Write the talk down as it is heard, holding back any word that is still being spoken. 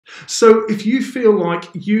So if you feel like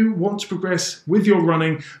you want to progress with your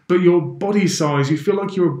running, but your body size, you feel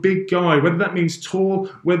like you're a big guy, whether that means tall,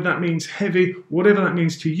 whether that means heavy, whatever that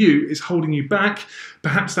means to you is holding you back,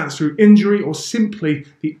 perhaps that's through injury or simply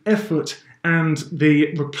the effort and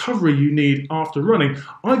the recovery you need after running,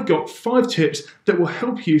 I've got 5 tips that will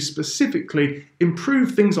help you specifically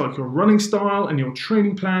improve things like your running style and your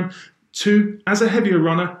training plan to, as a heavier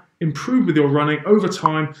runner, improve with your running over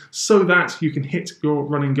time so that you can hit your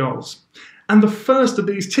running goals. And the first of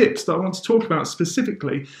these tips that I want to talk about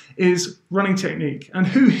specifically is running technique. And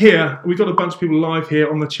who here, we've got a bunch of people live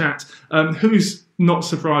here on the chat, who's not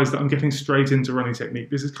surprised that I'm getting straight into running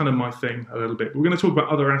technique? This is kind of my thing a little bit. We're going to talk about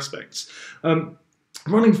other aspects.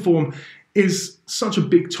 Running form is such a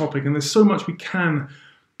big topic and there's so much we can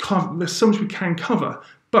cover.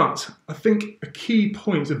 But I think a key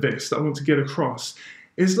point of this that I want to get across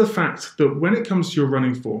is the fact that when it comes to your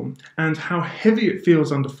running form and how heavy it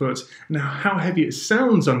feels underfoot and how heavy it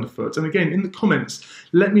sounds underfoot, and again, in the comments,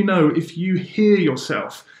 let me know if you hear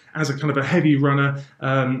yourself as a kind of a heavy runner,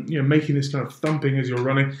 making this kind of thumping as you're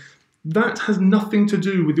running. That has nothing to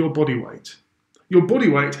do with your body weight. Your body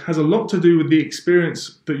weight has a lot to do with the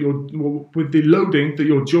experience that with the loading that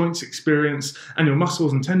your joints experience and your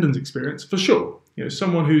muscles and tendons experience, for sure.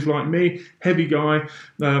 Someone who's like me, heavy guy,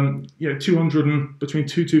 200 and between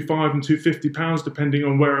 225 and 250 pounds, depending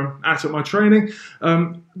on where I'm at my training,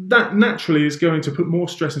 that naturally is going to put more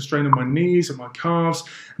stress and strain on my knees and my calves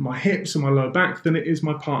and my hips and my lower back than it is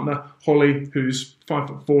my partner, Holly, who's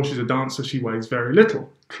 5'4", she's a dancer, she weighs very little.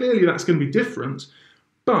 Clearly that's going to be different,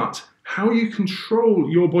 but how you control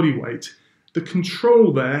your body weight, the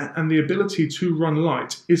control there and the ability to run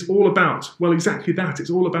light is all about, well, exactly that. It's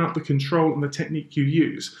all about the control and the technique you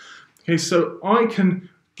use. Okay, so I can,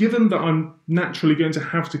 given that I'm naturally going to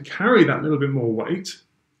have to carry that little bit more weight,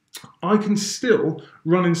 I can still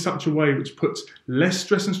run in such a way which puts less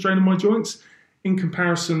stress and strain on my joints in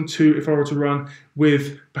comparison to if I were to run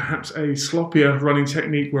with perhaps a sloppier running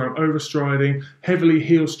technique where I'm overstriding, heavily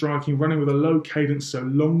heel striking, running with a low cadence, so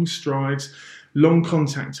long strides, long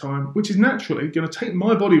contact time, which is naturally going to take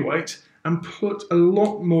my body weight and put a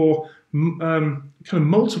lot more kind of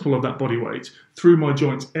multiple of that body weight through my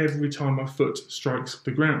joints every time my foot strikes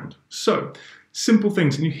the ground. So simple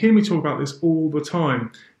things, and you hear me talk about this all the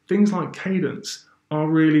time. Things like cadence are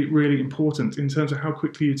really, really important in terms of how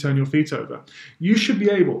quickly you turn your feet over. You should be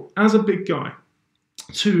able, as a big guy,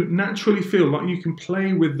 to naturally feel like you can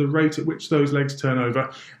play with the rate at which those legs turn over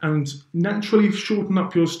and naturally shorten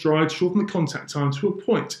up your stride, shorten the contact time to a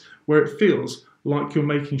point where it feels like you're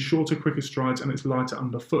making shorter, quicker strides and it's lighter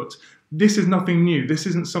underfoot. This is nothing new. This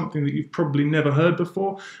isn't something that you've probably never heard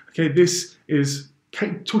before. Okay, this is,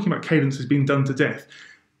 talking about cadence has been done to death.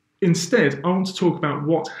 Instead, I want to talk about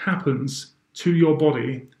what happens to your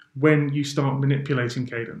body when you start manipulating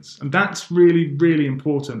cadence. And that's really, really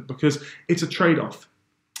important because it's a trade-off.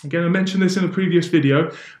 Again, I mentioned this in a previous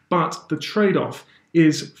video, but the trade-off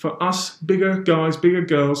is for us bigger guys, bigger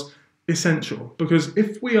girls, essential. Because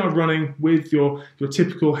if we are running with your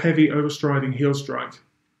typical heavy overstriding heel strike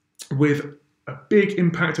with a big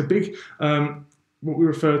impact, a big, what we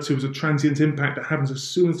refer to as a transient impact that happens as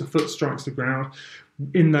soon as the foot strikes the ground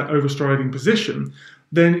in that overstriding position,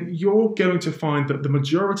 then you're going to find that the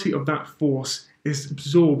majority of that force is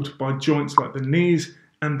absorbed by joints like the knees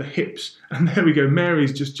and the hips. And there we go,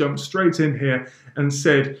 Mary's just jumped straight in here and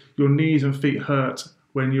said your knees and feet hurt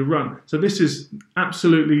when you run. So this is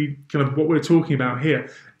absolutely kind of what we're talking about here.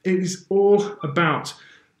 It is all about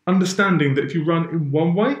understanding that if you run in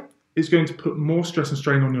one way, it's going to put more stress and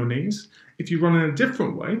strain on your knees. If you run in a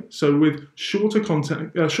different way, so with shorter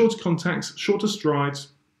contacts, shorter strides,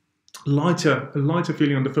 a lighter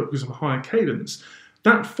feeling underfoot because of a higher cadence,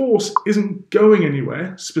 that force isn't going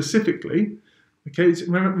anywhere specifically. Okay, so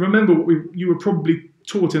remember what you were probably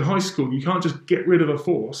taught in high school. You can't just get rid of a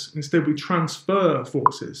force. Instead, we transfer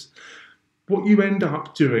forces. What you end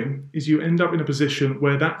up doing is you end up in a position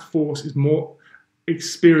where that force is more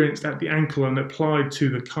experienced at the ankle and applied to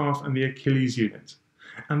the calf and the Achilles unit.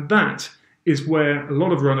 And that is where a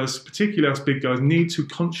lot of runners, particularly us big guys, need to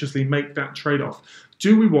consciously make that trade-off.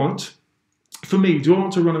 Do we want, for me, do I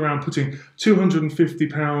want to run around putting 250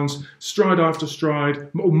 pounds stride after stride,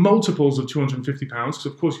 or multiples of 250 pounds,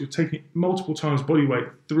 because of course you're taking multiple times body weight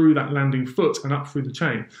through that landing foot and up through the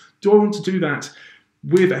chain. Do I want to do that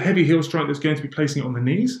with a heavy heel strike that's going to be placing it on the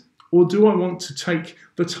knees? Or do I want to take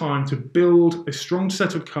the time to build a strong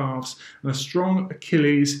set of calves and a strong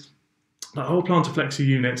Achilles, the whole plantar flexor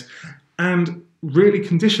unit, and really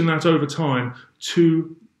condition that over time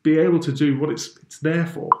to be able to do what it's there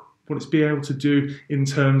for, what it's be able to do in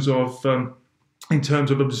terms of in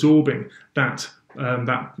terms of absorbing that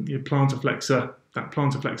plantar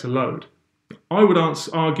flexor load. I would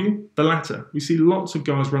argue the latter. We see lots of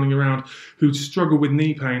guys running around who struggle with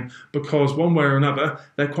knee pain because one way or another,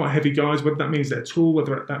 they're quite heavy guys, whether that means they're tall,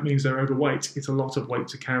 whether that means they're overweight, it's a lot of weight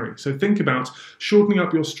to carry. So think about shortening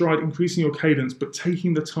up your stride, increasing your cadence, but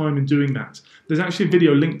taking the time in doing that. There's actually a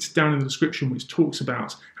video linked down in the description which talks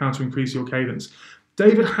about how to increase your cadence.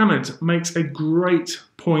 David Hammond makes a great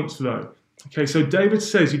point though. Okay, so David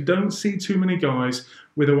says you don't see too many guys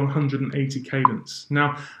with a 180 cadence.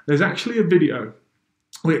 Now, there's actually a video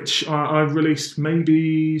which I released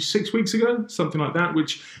maybe 6 weeks ago, something like that,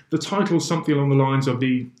 which the title is something along the lines of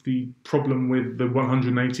the problem with the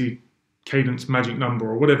 180 cadence magic number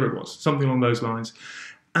or whatever it was, something along those lines.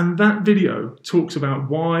 And that video talks about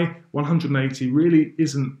why 180 really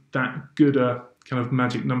isn't that good a kind of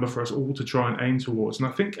magic number for us all to try and aim towards. And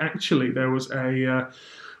I think actually there was a...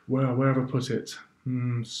 well, where have I put it?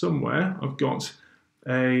 Somewhere I've got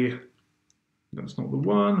that's not the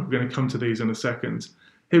one. We're going to come to these in a second.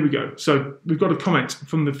 Here we go. So we've got a comment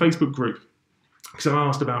from the Facebook group because I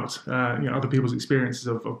asked about other people's experiences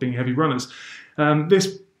of being heavy runners.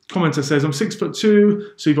 This commenter says, I'm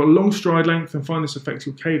 6'2", so you've got a long stride length and find this affects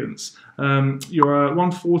your cadence. You're a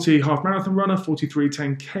 140 half marathon runner, 43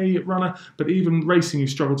 10K runner, but even racing you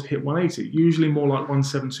struggle to hit 180, usually more like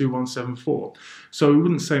 172, 174. So we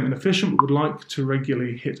wouldn't say I'm inefficient, but would like to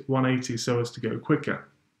regularly hit 180 so as to go quicker.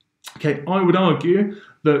 Okay, I would argue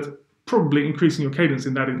that probably increasing your cadence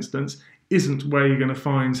in that instance isn't where you're going to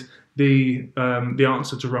find the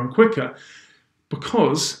answer to run quicker,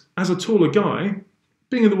 because as a taller guy,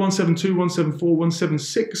 being in the 172, 174,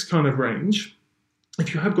 176 kind of range,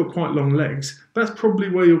 if you have got quite long legs, that's probably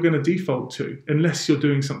where you're going to default to, unless you're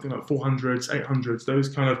doing something like 400s, 800s, those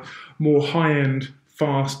kind of more high-end,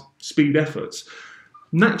 fast speed efforts.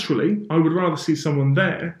 Naturally, I would rather see someone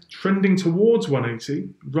there trending towards 180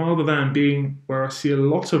 rather than being where I see a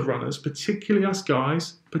lot of runners, particularly us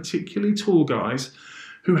guys, particularly tall guys,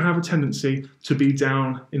 who have a tendency to be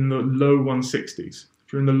down in the low 160s.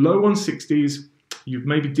 If you're in the low 160s, you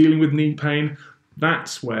may be dealing with knee pain,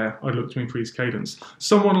 that's where I look to increase cadence.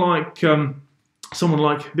 Someone like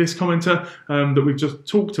this commenter that we've just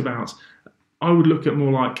talked about, I would look at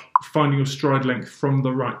more like finding your stride length from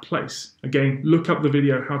the right place. Again, look up the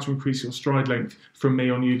video how to increase your stride length from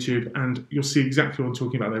me on YouTube and you'll see exactly what I'm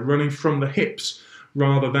talking about there. Running from the hips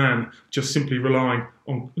rather than just simply relying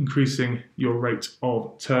on increasing your rate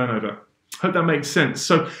of turnover. Hope that makes sense.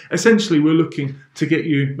 So essentially we're looking to get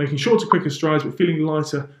you making shorter, quicker strides but feeling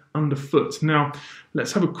lighter underfoot. Now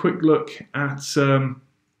let's have a quick look at,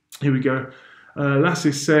 here we go.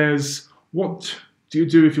 Lassie says, what do you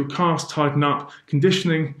do if your calves tighten up?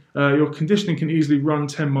 Your conditioning can easily run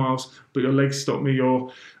 10 miles, but your legs stop me. You're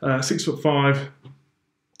 6'5",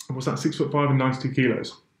 what's that, 6'5" and 92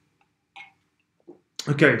 kilos.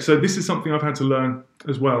 Okay, so this is something I've had to learn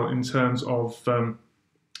as well in terms of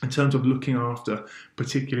looking after,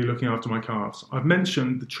 particularly looking after my calves. I've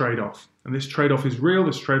mentioned the trade-off, and this trade-off is real,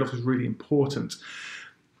 this trade-off is really important.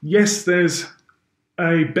 Yes, there's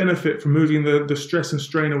a benefit from moving the stress and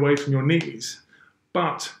strain away from your knees,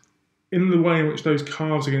 but in the way in which those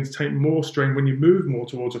calves are going to take more strain when you move more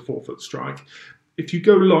towards a forefoot strike, if you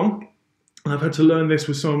go long, and I've had to learn this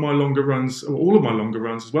with some of my longer runs, or all of my longer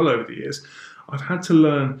runs as well over the years, I've had to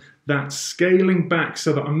learn that scaling back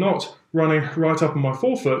so that I'm not running right up on my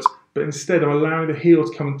forefoot, but instead I'm allowing the heel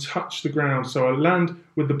to come and touch the ground. So I land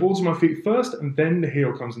with the balls of my feet first, and then the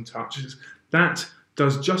heel comes and touches. That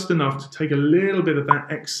does just enough to take a little bit of that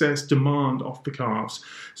excess demand off the calves.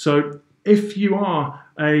 So if you are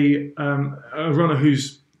a runner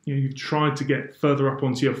who's you've tried to get further up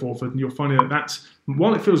onto your forefoot and you're finding that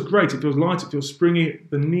while it feels great, it feels light, it feels springy,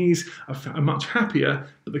 the knees are much happier,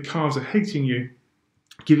 but the calves are hating you,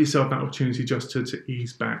 give yourself that opportunity just to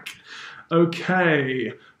ease back.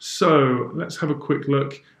 Okay, so let's have a quick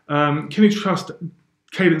look. Can you trust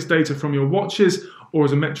cadence data from your watches, or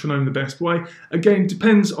is a metronome the best way? Again,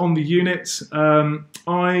 depends on the units.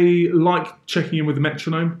 I like checking in with the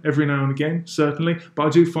metronome every now and again, certainly, but I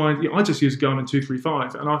do find, I just use Garmin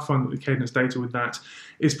 235, and I find that the cadence data with that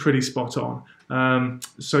is pretty spot on.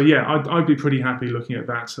 So yeah, I'd be pretty happy looking at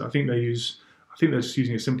that. I think they're just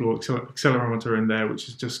using a simple accelerometer in there, which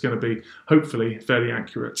is just going to be, hopefully, fairly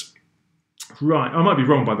accurate. Right, I might be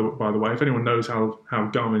wrong, by the way. If anyone knows how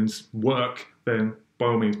Garmin's work, then by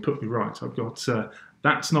all means put me right. I've got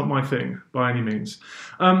That's not my thing by any means.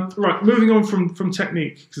 Right, moving on from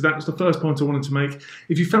technique, because that was the first point I wanted to make.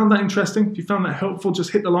 If you found that interesting, if you found that helpful, just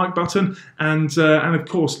hit the like button, and of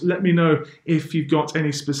course, let me know if you've got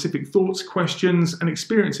any specific thoughts, questions, and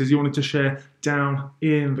experiences you wanted to share down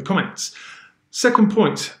in the comments. Second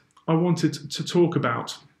point I wanted to talk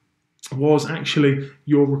about was actually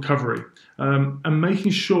your recovery, and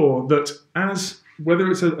making sure that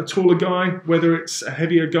whether it's a taller guy, whether it's a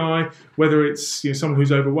heavier guy, whether it's someone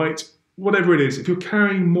who's overweight, whatever it is, if you're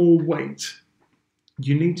carrying more weight,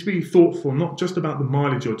 you need to be thoughtful, not just about the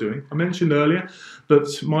mileage you're doing. I mentioned earlier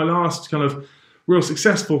that my last kind of real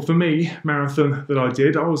successful, for me, marathon that I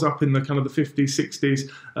did, I was up in the kind of the 50s,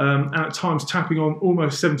 60s, and at times tapping on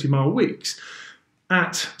almost 70-mile weeks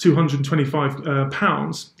at 225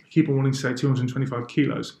 pounds. I keep on wanting to say 225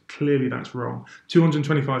 kilos. Clearly that's wrong.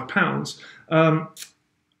 225 pounds. I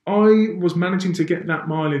was managing to get that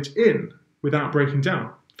mileage in without breaking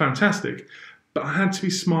down. Fantastic. But I had to be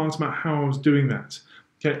smart about how I was doing that.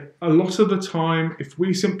 Okay, a lot of the time, if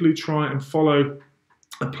we simply try and follow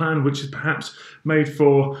a plan which is perhaps made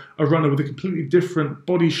for a runner with a completely different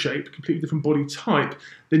body shape, completely different body type,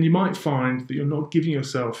 then you might find that you're not giving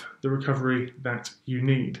yourself the recovery that you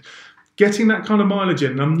need. Getting that kind of mileage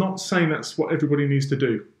in, and I'm not saying that's what everybody needs to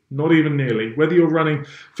do, not even nearly. Whether you're running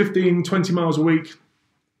 15, 20 miles a week,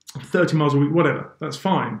 30 miles a week, whatever, that's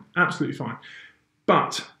fine, absolutely fine.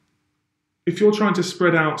 But if you're trying to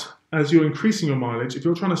spread out, as you're increasing your mileage, if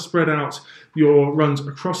you're trying to spread out your runs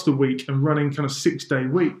across the week and running kind of 6-day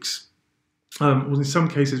weeks, or in some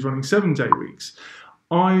cases running 7-day weeks,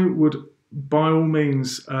 I would by all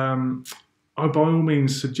means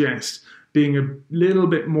suggest being a little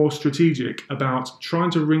bit more strategic about trying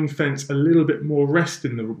to ring fence a little bit more rest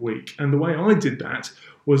in the week. And the way I did that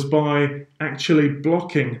was by actually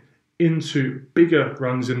blocking into bigger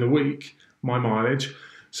runs in the week, my mileage,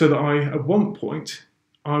 so that at one point,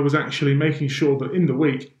 I was actually making sure that in the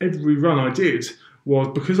week, every run I did was,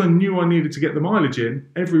 because I knew I needed to get the mileage in,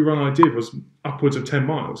 every run I did was upwards of 10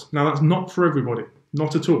 miles. Now that's not for everybody,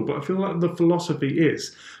 not at all, but I feel like the philosophy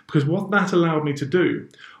is, because what that allowed me to do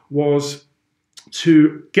was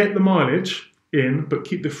to get the mileage in, but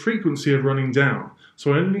keep the frequency of running down.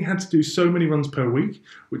 So I only had to do so many runs per week,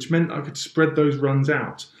 which meant I could spread those runs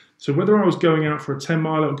out. So whether I was going out for a 10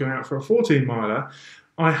 miler or going out for a 14 miler,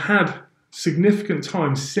 I had significant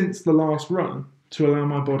time since the last run to allow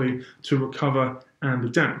my body to recover and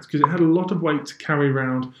adapt, because it had a lot of weight to carry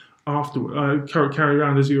around carry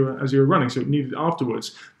around as you were running, so it needed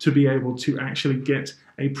afterwards to be able to actually get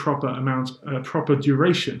a proper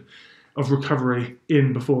duration of recovery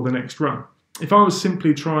in before the next run. If I was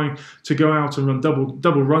simply trying to go out and run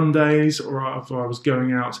double run days, or if I was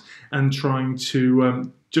going out and trying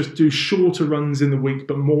to just do shorter runs in the week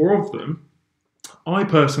but more of them, I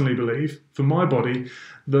personally believe, for my body,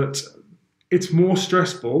 that it's more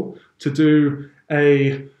stressful to do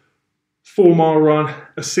a 4-mile run,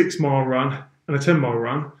 a 6-mile run, and a 10-mile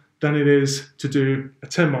run than it is to do a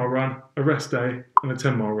 10-mile run, a rest day, and a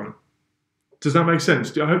 10-mile run. Does that make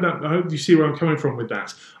sense? I hope you see where I'm coming from with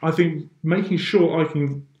that. I think making sure I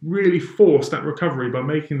can really force that recovery by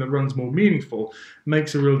making the runs more meaningful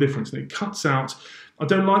makes a real difference, and it cuts out, I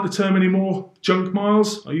don't like the term anymore, junk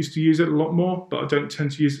miles. I used to use it a lot more, but I don't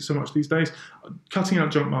tend to use it so much these days. Cutting out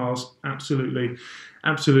junk miles, absolutely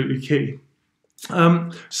key.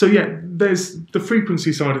 So yeah, there's the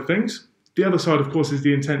frequency side of things. The other side, of course, is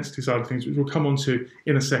the intensity side of things, which we'll come on to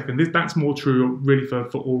in a second. That's more true really for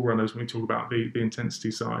all runners when we talk about the intensity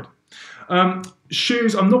side.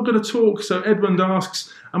 Shoes, I'm not going to talk, so Edmund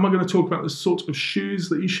asks, am I going to talk about the sort of shoes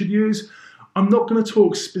that you should use? I'm not going to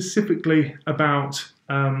talk specifically about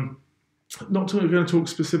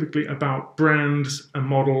brands and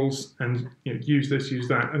models and use this, use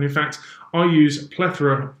that. And in fact, I use a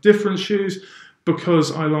plethora of different shoes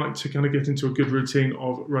because I like to kind of get into a good routine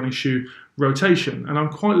of running shoe rotation. And I'm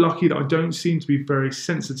quite lucky that I don't seem to be very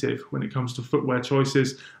sensitive when it comes to footwear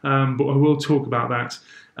choices, but I will talk about that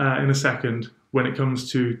in a second when it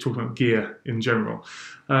comes to talking about gear in general.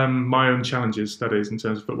 My own challenges, that is, in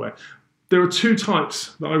terms of footwear. There are two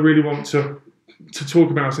types that I really want to talk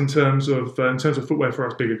about in terms of footwear for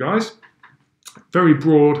us bigger guys. Very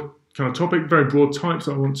broad kind of topic, very broad types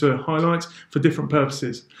that I want to highlight for different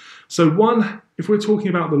purposes. So one, if we're talking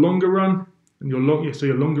about the longer run, and your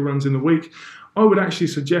longer runs in the week, I would actually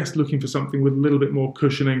suggest looking for something with a little bit more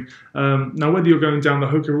cushioning. Now, whether you're going down the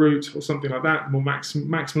Hoka route or something like that, more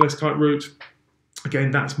maximalist type route,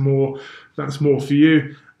 again, that's more for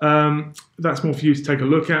you. That's more for you to take a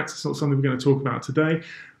look at. It's not something we're going to talk about today.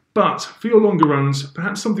 But for your longer runs,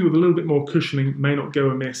 perhaps something with a little bit more cushioning may not go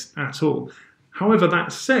amiss at all. However,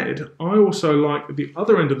 that said, I also like the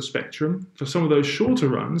other end of the spectrum. For some of those shorter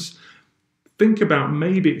runs, think about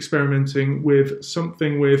maybe experimenting with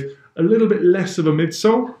something with a little bit less of a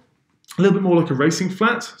midsole, a little bit more like a racing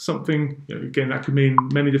flat, something, again, that could mean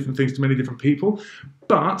many different things to many different people,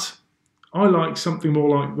 but I like something more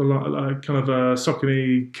like kind of a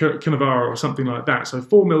Saucony Cannavaro or something like that. So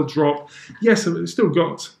 4mm drop. Yes, it's still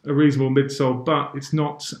got a reasonable midsole, but it's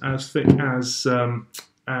not as thick as some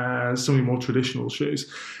of your more traditional shoes,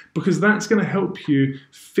 because that's going to help you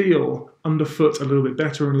feel underfoot a little bit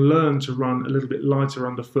better and learn to run a little bit lighter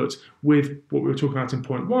underfoot with what we were talking about in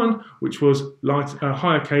point 1, which was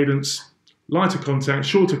higher cadence, lighter contact,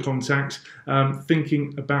 shorter contact,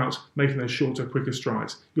 thinking about making those shorter, quicker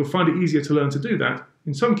strides. You'll find it easier to learn to do that,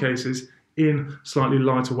 in some cases, in slightly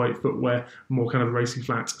lighter weight footwear, more kind of racing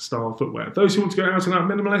flat style footwear. Those who want to go out and out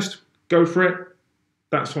minimalist, go for it.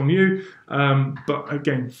 That's on you. But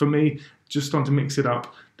again, for me, just starting to mix it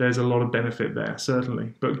up, there's a lot of benefit there,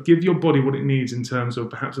 certainly. But give your body what it needs in terms of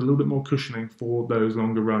perhaps a little bit more cushioning for those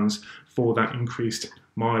longer runs, for that increased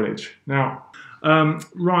mileage. Now,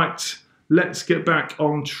 right. Let's get back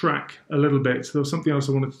on track a little bit. So there was something else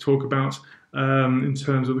I wanted to talk about in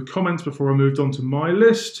terms of the comments before I moved on to my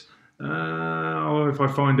list. If I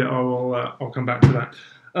find it, I'll come back to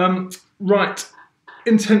that. Right,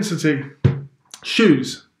 intensity.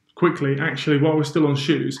 Shoes, quickly, actually, while we're still on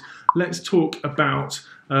shoes, let's talk about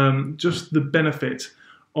just the benefit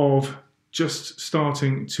of just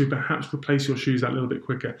starting to perhaps replace your shoes that little bit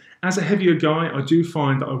quicker. As a heavier guy, I do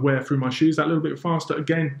find that I wear through my shoes that little bit faster.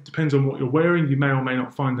 Again, depends on what you're wearing. You may or may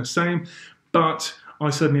not find the same, but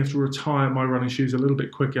I certainly have to retire my running shoes a little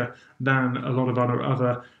bit quicker than a lot of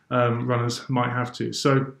other runners might have to.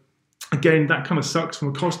 So again, that kind of sucks from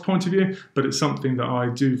a cost point of view, but it's something that I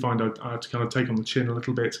do find I have to kind of take on the chin a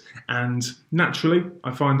little bit. And naturally,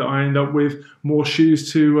 I find that I end up with more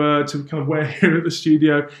shoes to kind of wear here at the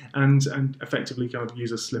studio and effectively kind of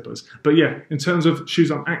use as slippers. But yeah, in terms of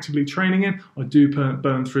shoes I'm actively training in, I do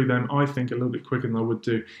burn through them, I think, a little bit quicker than I would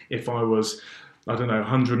do if I was, I don't know,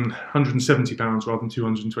 170 pounds rather than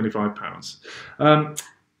 225 pounds.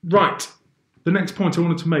 Right. The next point I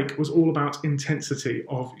wanted to make was all about intensity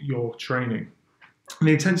of your training. And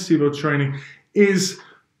the intensity of your training is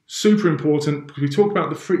super important because we spoke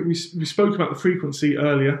about the frequency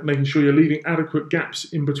earlier, making sure you're leaving adequate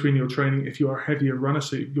gaps in between your training if you are a heavier runner,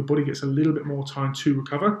 so your body gets a little bit more time to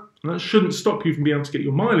recover. And that shouldn't stop you from being able to get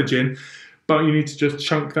your mileage in, but you need to just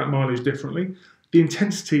chunk that mileage differently. The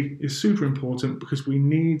intensity is super important because we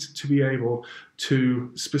need to be able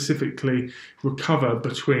to specifically recover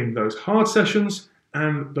between those hard sessions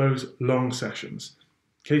and those long sessions.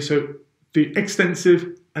 Okay, so the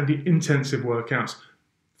extensive and the intensive workouts.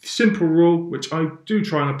 Simple rule, which I do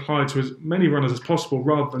try and apply to as many runners as possible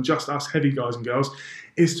rather than just us heavy guys and girls,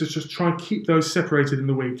 is to just try and keep those separated in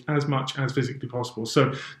the week as much as physically possible.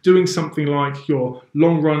 So doing something like your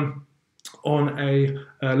long run on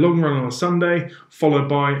a Sunday, followed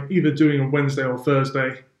by either doing a Wednesday or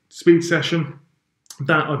Thursday speed session,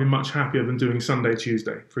 that I'd be much happier than doing Sunday,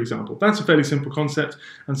 Tuesday, for example. That's a fairly simple concept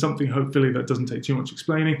and something hopefully that doesn't take too much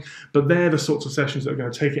explaining, but they're the sorts of sessions that are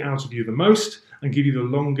going to take it out of you the most and give you the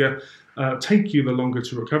longer, take you the longer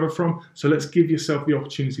to recover from. So let's give yourself the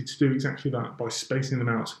opportunity to do exactly that by spacing them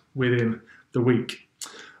out within the week.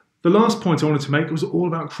 The last point I wanted to make was all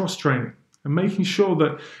about cross-training. And making sure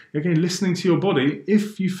that, again, listening to your body,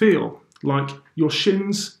 if you feel like your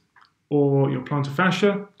shins or your plantar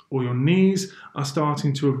fascia or your knees are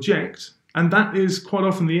starting to object, and that is quite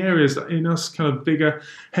often the areas that in us kind of bigger,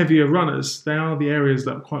 heavier runners, they are the areas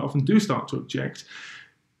that quite often do start to object,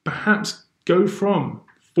 perhaps go from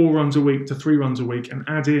 4 runs a week to 3 runs a week and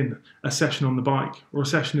add in a session on the bike or a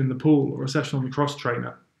session in the pool or a session on the cross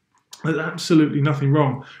trainer. There's absolutely nothing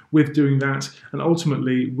wrong with doing that, and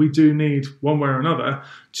ultimately we do need, one way or another,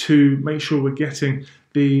 to make sure we're getting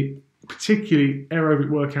the particularly aerobic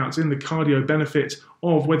workouts in the cardio benefit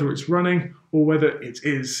of whether it's running or whether it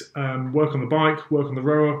is work on the bike, work on the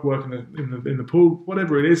rower, work in the pool,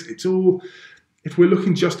 whatever it is. It's all, if we're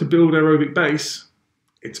looking just to build aerobic base,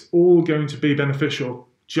 it's all going to be beneficial.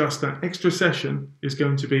 Just that extra session is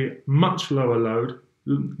going to be much lower load,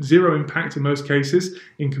 zero impact in most cases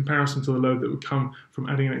in comparison to the load that would come from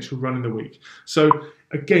adding an extra run in the week. So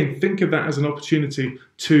again, think of that as an opportunity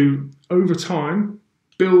to, over time,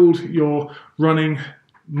 build your running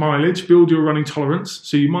mileage, build your running tolerance.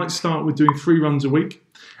 So you might start with doing 3 runs a week,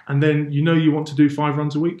 and then you know you want to do 5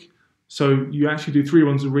 runs a week. So you actually do 3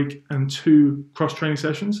 runs a week and 2 cross-training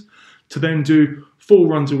sessions, to then do 4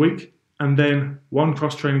 runs a week and then 1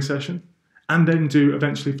 cross-training session, and then do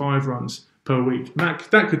eventually 5 runs. per week. And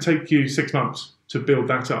that could take you 6 months to build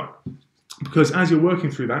that up. Because as you're working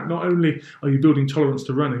through that, not only are you building tolerance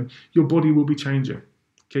to running, your body will be changing.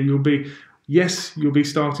 Okay, you'll be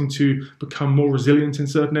starting to become more resilient in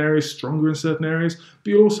certain areas, stronger in certain areas, but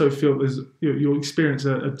you'll also feel you'll experience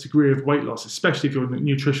a degree of weight loss, especially if your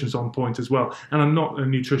nutrition's on point as well. And I'm not a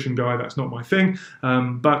nutrition guy, that's not my thing,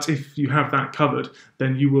 but if you have that covered,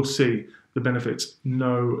 then you will see the benefits,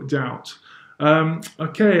 no doubt.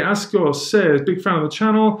 Okay, Ascor says, big fan of the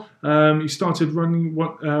channel. You started running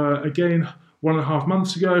again 1.5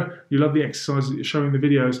 months ago. You love the exercises that you're showing the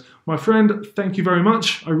videos. My friend, thank you very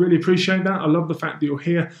much. I really appreciate that. I love the fact that you're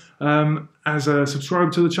here as a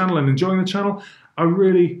subscriber to the channel and enjoying the channel. I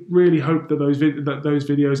really, really hope that those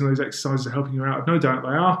videos and those exercises are helping you out. I've no doubt they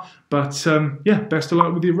are. But yeah, best of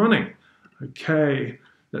luck with your running. Okay.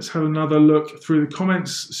 Let's have another look through the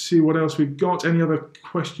comments, see what else we've got. Any other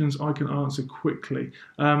questions I can answer quickly?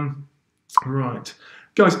 Right.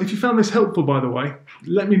 Guys, if you found this helpful, by the way,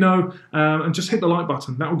 let me know and just hit the like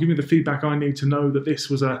button. That will give me the feedback I need to know that this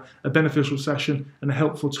was a beneficial session and a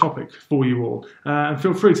helpful topic for you all. And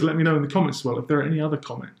feel free to let me know in the comments as well if there are any other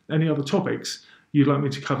topics you'd like me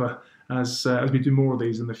to cover as we do more of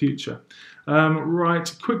these in the future.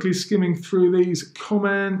 Right, quickly skimming through these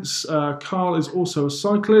comments. Carl is also a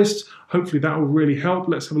cyclist. Hopefully that will really help.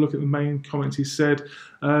 Let's have a look at the main comments. He said,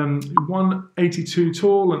 182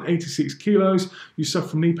 tall and 86 kilos. You suffer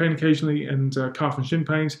from knee pain occasionally and calf and shin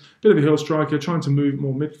pains. Bit of a heel striker, trying to move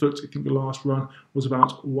more midfoot. I think the last run was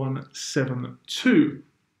about 172.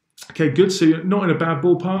 Okay, good. So you're not in a bad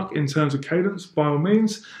ballpark in terms of cadence, by all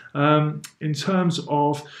means. In terms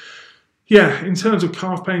of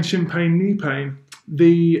calf pain, shin pain, knee pain,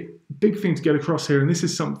 the big thing to get across here, and this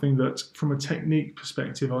is something that from a technique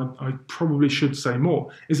perspective I probably should say more,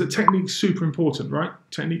 is that technique's super important, right?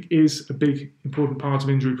 Technique is a big important part of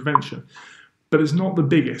injury prevention, but it's not the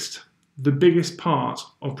biggest. The biggest part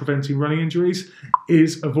of preventing running injuries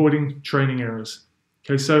is avoiding training errors.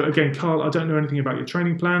 Okay, so again, Carl, I don't know anything about your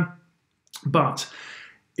training plan, but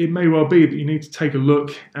it may well be that you need to take a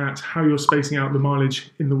look at how you're spacing out the mileage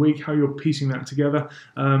in the week, how you're piecing that together,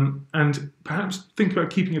 and perhaps think about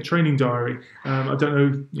keeping a training diary. I don't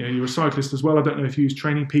know, you're a cyclist as well. I don't know if you use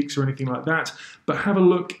Training Peaks or anything like that, but have a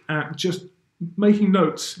look at just making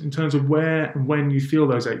notes in terms of where and when you feel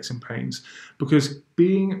those aches and pains, because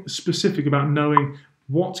being specific about knowing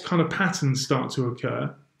what kind of patterns start to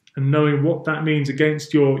occur and knowing what that means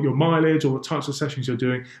against your mileage or the types of sessions you're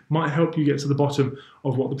doing might help you get to the bottom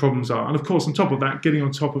of what the problems are. And of course, on top of that, getting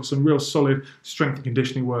on top of some real solid strength and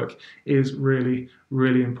conditioning work is really,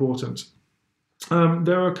 really important.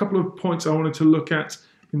 There are a couple of points I wanted to look at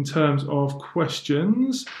in terms of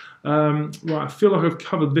questions. Right, I feel like I've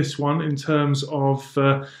covered this one in terms of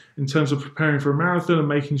preparing for a marathon and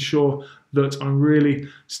making sure that I'm really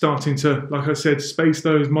starting to, like I said, space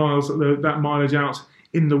those miles, that mileage out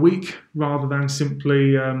in the week, rather than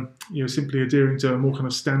simply adhering to a more kind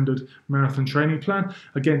of standard marathon training plan.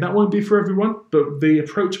 Again, that won't be for everyone, but the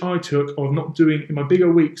approach I took of not doing, in my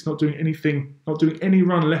bigger weeks, not doing any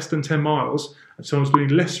run less than 10 miles, so I was doing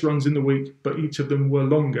less runs in the week, but each of them were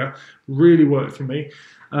longer, really worked for me.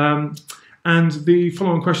 And the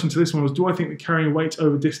follow-on question to this one was, do I think that carrying weight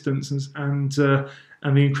over distance and the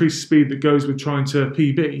increased speed that goes with trying to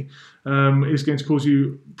PB is going to cause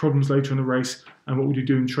you problems later in the race, and what would you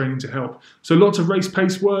do in training to help? So lots of race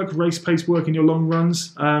pace work in your long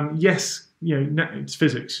runs. Yes, it's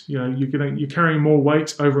physics. You're carrying more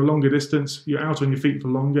weight over a longer distance. You're out on your feet for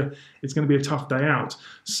longer. It's going to be a tough day out.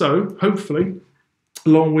 So hopefully,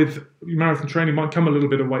 along with marathon training, might come a little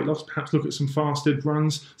bit of weight loss. Perhaps look at some fasted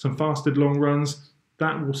runs, some fasted long runs.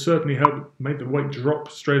 That will certainly help make the weight drop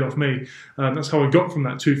straight off me. That's how I got from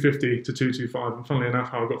that 250 to 225, and funnily enough,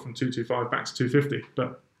 how I got from 225 back to 250.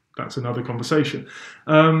 But that's another conversation.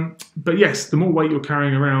 But yes, the more weight you're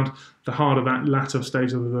carrying around, the harder that latter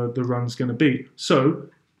stage of the run's going to be. So,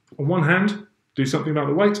 on one hand, do something about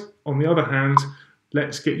the weight. On the other hand,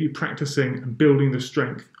 let's get you practicing and building the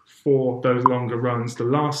strength for those longer runs. The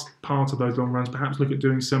last part of those long runs, perhaps look at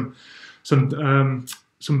doing some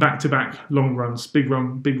back-to-back long runs, big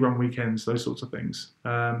run weekends, those sorts of things.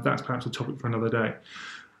 That's perhaps a topic for another day.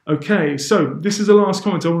 Okay, so this is the last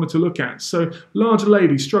comment I wanted to look at. So, larger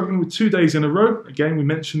lady struggling with 2 days in a row. Again, we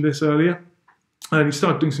mentioned this earlier. And you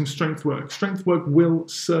start doing some strength work. Strength work will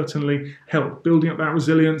certainly help, building up that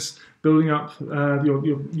resilience, building up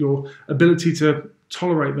your ability to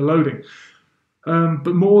tolerate the loading.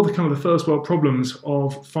 But more the kind of the first world problems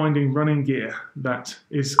of finding running gear that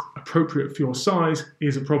is appropriate for your size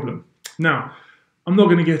is a problem. Now, I'm not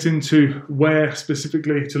going to get into where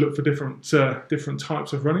specifically to look for different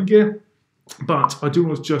types of running gear. But I do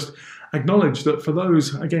want to just acknowledge that for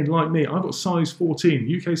those, again, like me, I've got size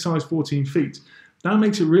 14, UK size 14 feet. That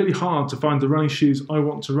makes it really hard to find the running shoes I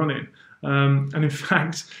want to run in. And in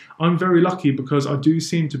fact, I'm very lucky because I do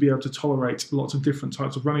seem to be able to tolerate lots of different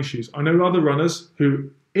types of running shoes. I know other runners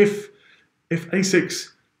who, if ASICS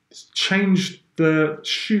changed the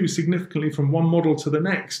shoe significantly from one model to the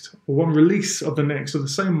next, or one release of the next, or the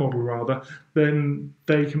same model rather, then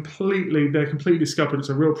they're completely scuppered. It's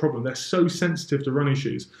a real problem. They're so sensitive to running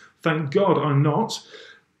shoes. Thank God I'm not,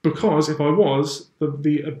 because if I was,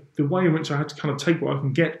 the way in which I had to kind of take what I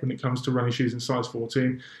can get when it comes to running shoes in size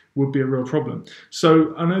 14 would be a real problem.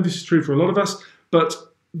 So I know this is true for a lot of us, but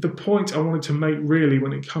the point I wanted to make really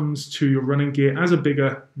when it comes to your running gear as a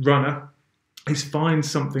bigger runner is find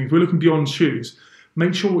something. If we're looking beyond shoes,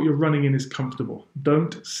 make sure what you're running in is comfortable.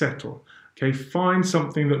 Don't settle. Okay, find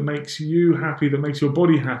something that makes you happy, that makes your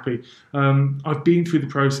body happy. I've been through the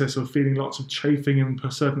process of feeling lots of chafing in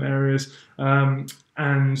certain areas, and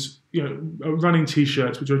running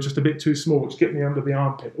t-shirts which are just a bit too small, which get me under the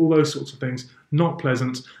armpit. All those sorts of things, not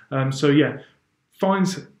pleasant. So yeah,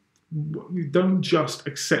 don't just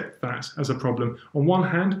accept that as a problem. On one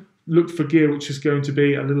hand, look for gear which is going to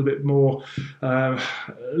be a little bit more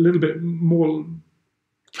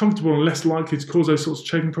comfortable and less likely to cause those sorts of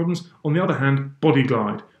chafing problems. On the other hand, Body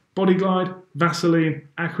Glide, Vaseline,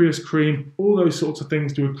 Aqueous Cream, all those sorts of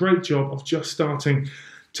things do a great job of just starting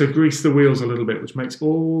to grease the wheels a little bit, which makes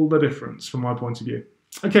all the difference from my point of view.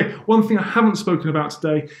 Okay, one thing I haven't spoken about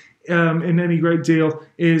today in any great deal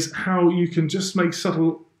is how you can just make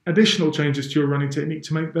subtle additional changes to your running technique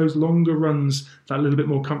to make those longer runs that little bit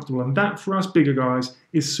more comfortable. And that, for us bigger guys,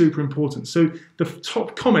 is super important. So the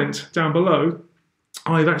top comment down below,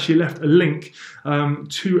 I've actually left a link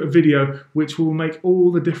to a video which will make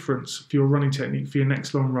all the difference for your running technique for your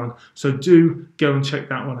next long run. So do go and check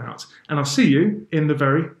that one out. And I'll see you in the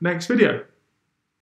very next video.